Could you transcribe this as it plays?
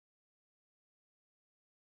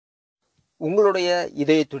உங்களுடைய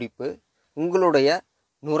இதய துடிப்பு, உங்களுடைய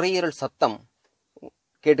நுரையீரல் சத்தம்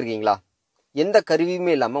கேட்டிருக்கீங்களா? எந்த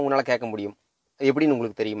கருவியுமே இல்லாமல் உங்களால் கேட்க முடியும். எப்படின்னு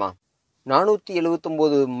உங்களுக்கு தெரியுமா?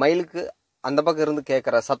 479 மைலுக்கு அந்த பக்கம் இருந்து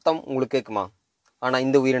கேட்குற சத்தம் உங்களுக்கு கேட்குமா? ஆனால்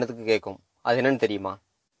இந்த உயிரினத்துக்கு கேட்கும். அது என்னன்னு தெரியுமா?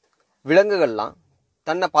 விலங்குகள்லாம்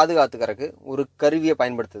தன்னை பாதுகாத்துக்கிறதுக்கு ஒரு கருவியை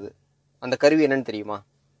பயன்படுத்துது. அந்த கருவி என்னன்னு தெரியுமா?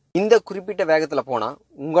 இந்த குறிப்பிட்ட வேகத்தில் போனால்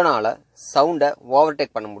உங்களால் சவுண்டை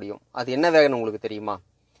ஓவர்டேக் பண்ண முடியும். அது என்ன வேகம்னு உங்களுக்கு தெரியுமா?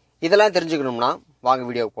 இதெல்லாம் தெரிஞ்சுக்கணும்னா வாங்க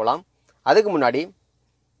வீடியோவுக்கு போகலாம். அதுக்கு முன்னாடி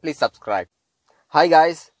please subscribe. Hi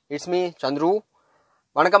guys, it's me Chandru.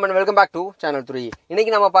 வணக்கம் and welcome back to channel 3.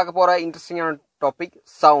 இன்னைக்கு நம்ம பார்க்க போகிற இன்ட்ரெஸ்டிங்கான டாபிக்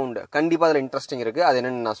சவுண்ட். கண்டிப்பாக அதில் இன்ட்ரெஸ்டிங் இருக்குது. அது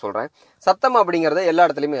என்னென்னு நான் சொல்கிறேன். சத்தம் அப்படிங்கிறது எல்லா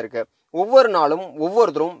இடத்துலையுமே இருக்குது. ஒவ்வொரு நாளும்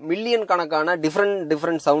ஒவ்வொருத்தரும் மில்லியன் கணக்கான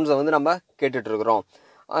டிஃப்ரெண்ட் சவுண்ட்ஸை வந்து நம்ம கேட்டுட்டு இருக்கிறோம்.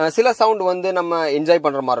 சில சவுண்ட் வந்து நம்ம என்ஜாய்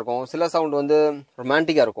பண்ணுற மாதிரி இருக்கும், சில சவுண்ட் வந்து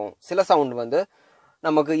ரொமான்டிக்காக இருக்கும், சில சவுண்ட் வந்து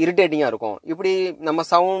நமக்கு இரிட்டேட்டிங்காக இருக்கும். இப்படி நம்ம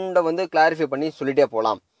சவுண்டை வந்து கிளாரிஃபை பண்ணி சொல்லிட்டே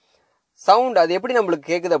போகலாம். சவுண்ட் அது எப்படி நம்மளுக்கு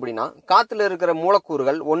கேட்குது அப்படின்னா, காற்றுல இருக்கிற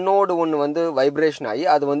மூலக்கூறுகள் ஒன்னோடு ஒன்று வந்து வைப்ரேஷன் ஆகி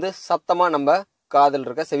அது வந்து சத்தமாக நம்ம காதில்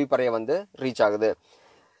இருக்க செவிப்பறையை வந்து ரீச் ஆகுது.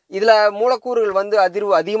 இதில் மூலக்கூறுகள் வந்து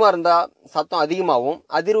அதிர்வு அதிகமாக இருந்தால் சத்தம் அதிகமாகவும்,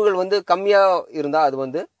 அதிர்வுகள் வந்து கம்மியாக இருந்தால் அது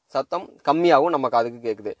வந்து சத்தம் கம்மியாகவும் நம்ம காதுக்கு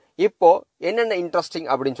கேட்குது. இப்போ என்னென்ன இன்ட்ரெஸ்டிங்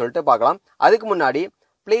அப்படின்னு சொல்லிட்டு பார்க்கலாம். அதுக்கு முன்னாடி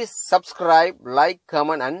please subscribe, like,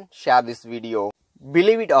 comment and share this video.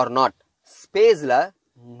 Believe it or not, ஸ்பேஸில்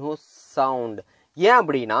நோ சவுண்ட். ஏன்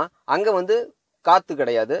அப்படின்னா அங்கே வந்து காற்று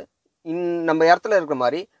கிடையாது. நம்ம இடத்துல இருக்கிற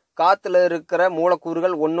மாதிரி காற்றுல இருக்கிற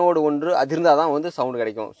மூலக்கூறுகள் ஒன்னோடு ஒன்று அதிர்ந்தால் தான் வந்து சவுண்டு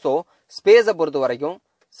கிடைக்கும். ஸோ ஸ்பேஸை பொறுத்த வரைக்கும்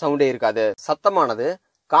சவுண்டே இருக்காது. சத்தமானது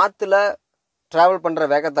காற்றுல ட்ராவல் பண்ணுற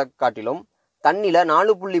வேகத்தை காட்டிலும் தண்ணியில்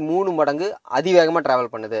 4.3 மடங்கு அதிவேகமாக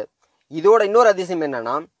ட்ராவல் பண்ணுது. இதோட இன்னொரு அதிசயம்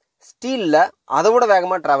என்னன்னா, ஸ்டீலில் அதை விட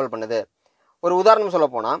வேகமாக ட்ராவல் பண்ணுது. ஒரு உதாரணம் சொல்ல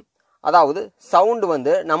போனால், அதாவது சவுண்டு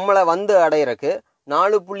வந்து நம்மளை வந்து அடையிறக்கு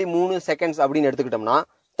 4.3 செகண்ட்ஸ் அப்படின்னு எடுத்துக்கிட்டோம்னா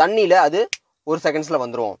தண்ணியில் அது 1 செகண்ட்ஸில்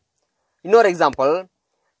வந்துடும். இன்னொரு எக்ஸாம்பிள்,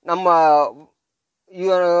 நம்ம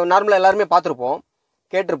நார்மலாக எல்லாருமே பார்த்துருப்போம்,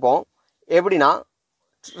 கேட்டிருப்போம். எப்படின்னா,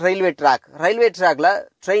 ரயில்வே ட்ராக்ல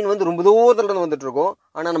ட்ரெயின் வந்து ரொம்ப தூரத்துலேருந்து வந்துட்டு இருக்கும்.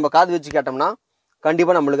 ஆனால் நம்ம காது வச்சு கேட்டோம்னா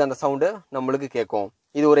கண்டிப்பாக நம்மளுக்கு அந்த சவுண்டு நம்மளுக்கு கேட்கும்.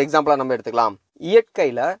 இது ஒரு எக்ஸாம்பிளாக நம்ம எடுத்துக்கலாம்.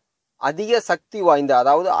 இயற்கையில் அதிக சக்தி வாய்ந்த,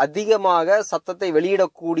 அதாவது அதிகமாக சத்தத்தை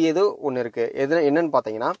வெளியிடக்கூடியது ஒன்று இருக்கு. என்னன்னு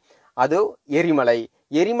பார்த்தீங்கன்னா, அது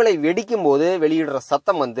எரிமலை வெடிக்கும் போது வெளியிடுற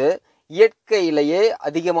சத்தம் வந்து இயற்கையிலேயே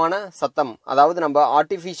அதிகமான சத்தம். அதாவது நம்ம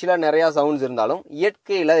ஆர்டிஃபிஷியலாக நிறையா சவுண்ட்ஸ் இருந்தாலும்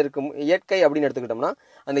இயற்கை அப்படின்னு எடுத்துக்கிட்டோம்னா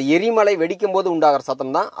அந்த எரிமலை வெடிக்கும் போது உண்டாகிற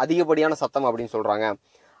சத்தம் தான் அதிகப்படியான சத்தம் அப்படின்னு சொல்கிறாங்க.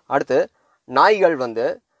 அடுத்து, நாய்கள் வந்து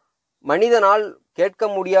மனிதனால் கேட்க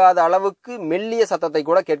முடியாத அளவுக்கு மெல்லிய சத்தத்தை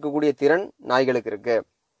கூட கேட்கக்கூடிய திறன் நாய்களுக்கு இருக்கு.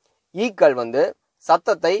 ஈக்கள் வந்து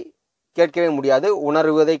சத்தத்தை கேட்கவே முடியாது,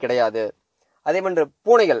 உணர்வதே கிடையாது. அதே மாதிரி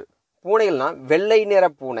பூனைகள்னா வெள்ளை நிற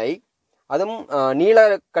பூனை, அதுவும் நீல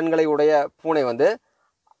கண்களை உடைய பூனை வந்து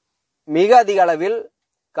மிக அதிக அளவில்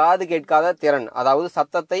காது கேட்காத திறன், அதாவது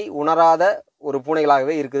சத்தத்தை உணராத ஒரு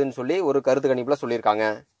பூனைகளாகவே இருக்குதுன்னு சொல்லி ஒரு கருத்து கணிப்புல சொல்லியிருக்காங்க.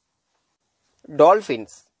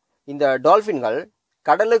 டால்ஃபின்ஸ், இந்த டால்ஃபின்கள்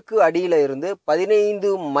கடலுக்கு அடியில இருந்து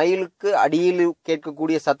 15 மைலுக்கு அடியில்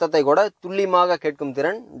கேட்கக்கூடிய சத்தத்தை கூட துல்லியமாக கேட்கும்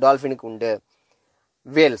திறன் டால்ஃபினுக்கு உண்டு.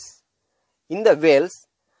 வேல்ஸ், இந்த வேல்ஸ்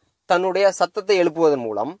தன்னுடைய சத்தத்தை எழுப்புவதன்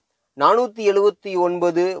மூலம்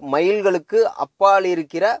 479 மைல்களுக்கு அப்பால்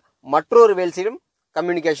இருக்கிற மற்றொரு வேல்ஸிடம்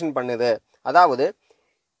கம்யூனிகேஷன் பண்ணுது. அதாவது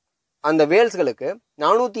அந்த வேல்ஸ்களுக்கு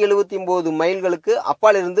 479 மைல்களுக்கு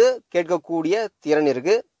அப்பால் இருந்து கேட்கக்கூடிய திறன்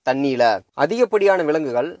இருக்கு தண்ணியில. அதிகப்படியான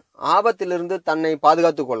விலங்குகள் ஆபத்திலிருந்து தன்னை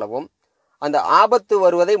பாதுகாத்துக் கொள்ளவும், அந்த ஆபத்து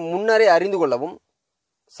வருவதை முன்னரே அறிந்து கொள்ளவும்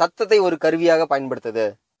சத்தத்தை ஒரு கருவியாக பயன்படுத்துது.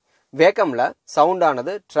 வேக்கம்ல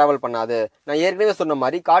சவுண்டானது டிராவல் பண்ணாது. நான் ஏற்கனவே சொன்ன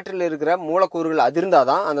மாதிரி காற்றில் இருக்கிற மூலக்கூறுகள்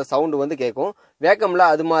அதிர்ந்தாதான் அந்த சவுண்டு வந்து கேட்கும். வேக்கம்ல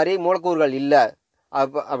அது மாதிரி மூலக்கூறுகள் இல்லை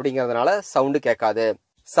அப்படிங்கிறதுனால சவுண்டு கேட்காது.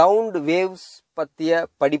 சவுண்ட் வேவ்ஸ் பற்றிய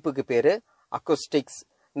படிப்புக்கு பேரு அக்கோஸ்டிக்ஸ்.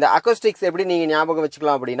 இந்த அக்கோஸ்டிக்ஸ் எப்படி நீங்க ஞாபகம்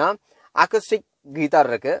வச்சுக்கலாம் அப்படின்னா, அக்கோஸ்டிக் கிட்டார்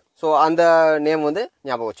இருக்கு, ஸோ அந்த நேம் வந்து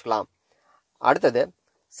ஞாபகம் வச்சுக்கலாம். அடுத்தது,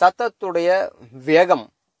 சத்தத்துடைய வேகம்,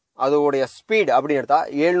 அதோடைய ஸ்பீட் அப்படின்னு எடுத்தா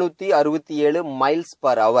 767 மைல்ஸ்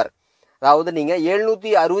பர் ஹவர். அதாவது நீங்க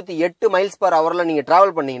 768 மைல்ஸ் பர் ஹவர்ல நீங்க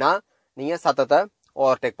டிராவல் பண்ணீங்கன்னா நீங்க சத்தத்தை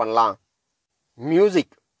ஓவர்டேக் பண்ணலாம்.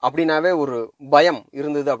 மியூசிக் அப்படின்னாவே ஒரு பயம்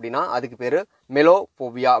இருந்தது அப்படின்னா அதுக்கு பேரு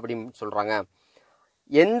மெலோபோபியா அப்படின்னு சொல்றாங்க.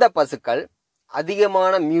 எந்த பசுக்கள்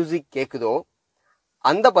அதிகமான மியூசிக் கேட்குதோ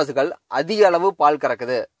அந்த பசுக்கள் அதிக அளவு பால்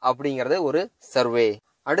கறக்குது அப்படிங்கிறது ஒரு சர்வே.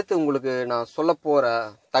 அடுத்து உங்களுக்கு நான் சொல்ல போற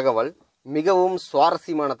தகவல் மிகவும்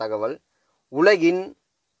சுவாரஸ்யமான தகவல். உலகின்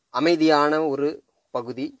அமைதியான ஒரு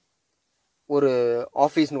பகுதி, ஒரு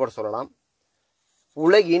ஆஃபீஸ்னு கூட சொல்லலாம்.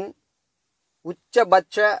 உலகின்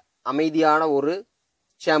உச்சபட்ச அமைதியான ஒரு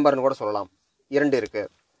சேம்பர்னு கூட சொல்லலாம். 2 இருக்கு.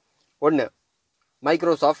 1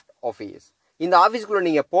 மைக்ரோசாஃப்ட் ஆஃபீஸ். இந்த ஆஃபீஸ்க்குள்ளே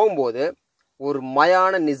நீங்கள் போகும்போது ஒரு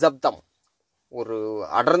மயான நிசப்தம், ஒரு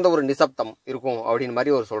அடர்ந்த ஒரு நிசப்தம் இருக்கும் அப்படின்னு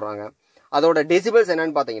மாதிரி ஒரு சொல்கிறாங்க. அதோட டெசிபிள்ஸ்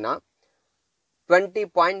என்னன்னு பார்த்தீங்கன்னா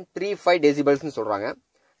 20.35 டெசிபிள்ஸ்னு சொல்கிறாங்க.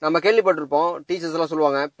 நம்ம கேள்விப்பட்டிருப்போம், டீச்சர்ஸ் எல்லாம்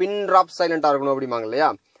சொல்லுவாங்க பின் ட்ராப் சைலண்டாக இருக்கணும் அப்படிம்பாங்க இல்லையா.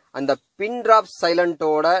 அந்த பின் ட்ராப்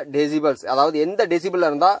சைலண்டோட டெசிபிள்ஸ், அதாவது எந்த டெசிபிள்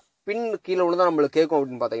இருந்தால் பின் கீழே விழுந்தா நம்மளுக்கு கேட்கும்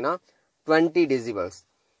அப்படின்னு பார்த்தீங்கன்னா 20 டெசிபிள்ஸ்.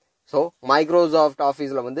 ஸோ மைக்ரோசாஃப்ட்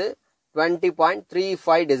ஆஃபீஸில் வந்து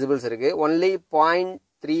 20.35 டெசிபிள்ஸ் இருக்கு. ஒன்லி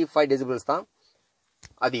 0.35 டெசிபிள்ஸ் தான்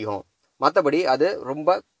அதிகம். மற்றபடி அது ரொம்ப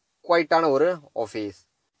குவைட்டான ஒரு ஆஃபீஸ்.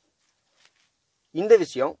 இந்த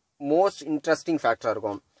விஷயம் மோஸ்ட் இன்ட்ரெஸ்டிங் ஃபேக்டரா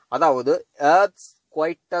இருக்கும். அதாவது எர்த்ஸ்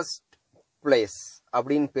குவைட்டஸ்ட் பிளேஸ்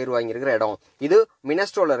அப்படின்னு பேர் வாங்கியிருக்கிற இடம் இது.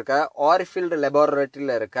 மினஸ்ட்ரோல இருக்க ஆர்ஃபீல்டு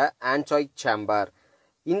லெபார்டரியில இருக்க ஆன்சாய் சேம்பர்.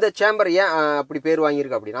 இந்த சேம்பர் ஏன் அப்படி பேர்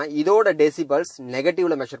வாங்கியிருக்கு அப்படின்னா இதோட டெசிபல்ஸ்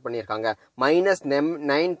நெகட்டிவ்ல மெஷர் பண்ணியிருக்காங்க.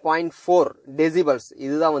 -9.4 டெசிபல்ஸ்.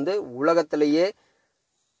 இதுதான் வந்து உலகத்திலேயே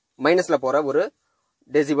மைனஸ்ல போற ஒரு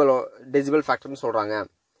டெசிபல் ஃபேக்டர்னு சொல்றாங்க.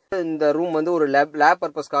 இந்த ரூம் வந்து ஒரு லேப்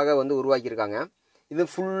பர்பஸ்க்காக வந்து உருவாக்கியிருக்காங்க. இது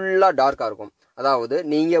ஃபுல்லா டார்க்கா இருக்கும். அதாவது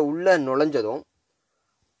நீங்க உள்ள நுழைஞ்சதும்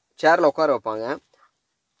சேர்ல உட்கார வைப்பாங்க.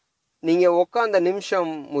 நீங்க உட்கார்ந்த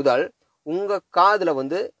நிமிஷம் முதல் உங்க காதுல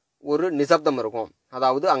வந்து ஒரு நிசப்தம் இருக்கும்.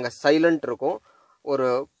 அதாவது அங்க சைலண்ட் இருக்கும். ஒரு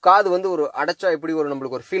காது வந்து ஒரு அடைச்சா எப்படி ஒரு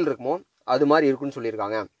நம்மளுக்கு ஒரு ஃபீல் இருக்குமோ அது மாதிரி இருக்குன்னு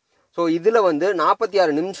சொல்லியிருக்காங்க. ஸோ இதுல வந்து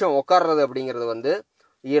 46 நிமிஷம் உட்கார்றது அப்படிங்கிறது வந்து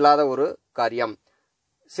இயலாத ஒரு காரியம்.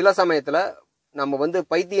 சில சமயத்துல நம்ம வந்து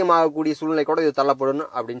பைத்தியமாகக்கூடிய சூழ்நிலை கூட இது தள்ளப்படும்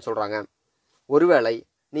அப்படின்னு சொல்றாங்க. ஒருவேளை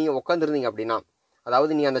நீங்க உட்காந்துருந்தீங்க அப்படின்னா,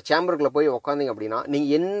 அதாவது நீங்க அந்த சேம்பருக்குள்ள போய் உட்காந்தீங்க அப்படின்னா நீங்க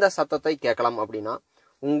எந்த சத்தத்தை கேட்கலாம் அப்படின்னா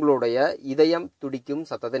உங்களுடைய இதயம் துடிக்கும்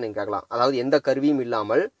சத்தத்தை நீங்க கேட்கலாம். அதாவது எந்த கருவியும்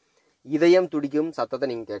இல்லாமல் இதயம் துடிக்கும் சத்தத்தை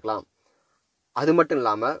நீங்க கேட்கலாம். அது மட்டும்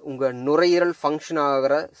இல்லாம உங்க நுரையீரல் ஃபங்க்ஷன்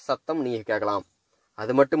ஆகிற சத்தம் நீங்க கேட்கலாம்.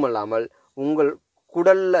 அது மட்டும் இல்லாமல் உங்கள்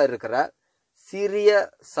குடல்ல இருக்கிற சிறிய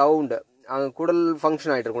சவுண்ட், குடல்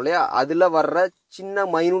ஃபங்க்ஷன் ஆகிட்டு இருக்கும் இல்லையா, அதுல வர்ற சின்ன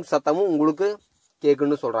மைனூட் சத்தமும் உங்களுக்கு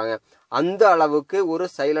கேட்குன்னு சொல்றாங்க. அந்த அளவுக்கு ஒரு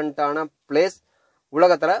சைலண்டான பிளேஸ்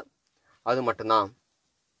உலகத்துல அது மட்டும்தான்.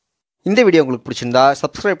 இந்த வீடியோ உங்களுக்கு பிடிச்சிருந்தா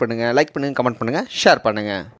சப்ஸ்கிரைப் பண்ணுங்க, லைக் பண்ணுங்க, கமெண்ட் பண்ணுங்க, ஷேர் பண்ணுங்க.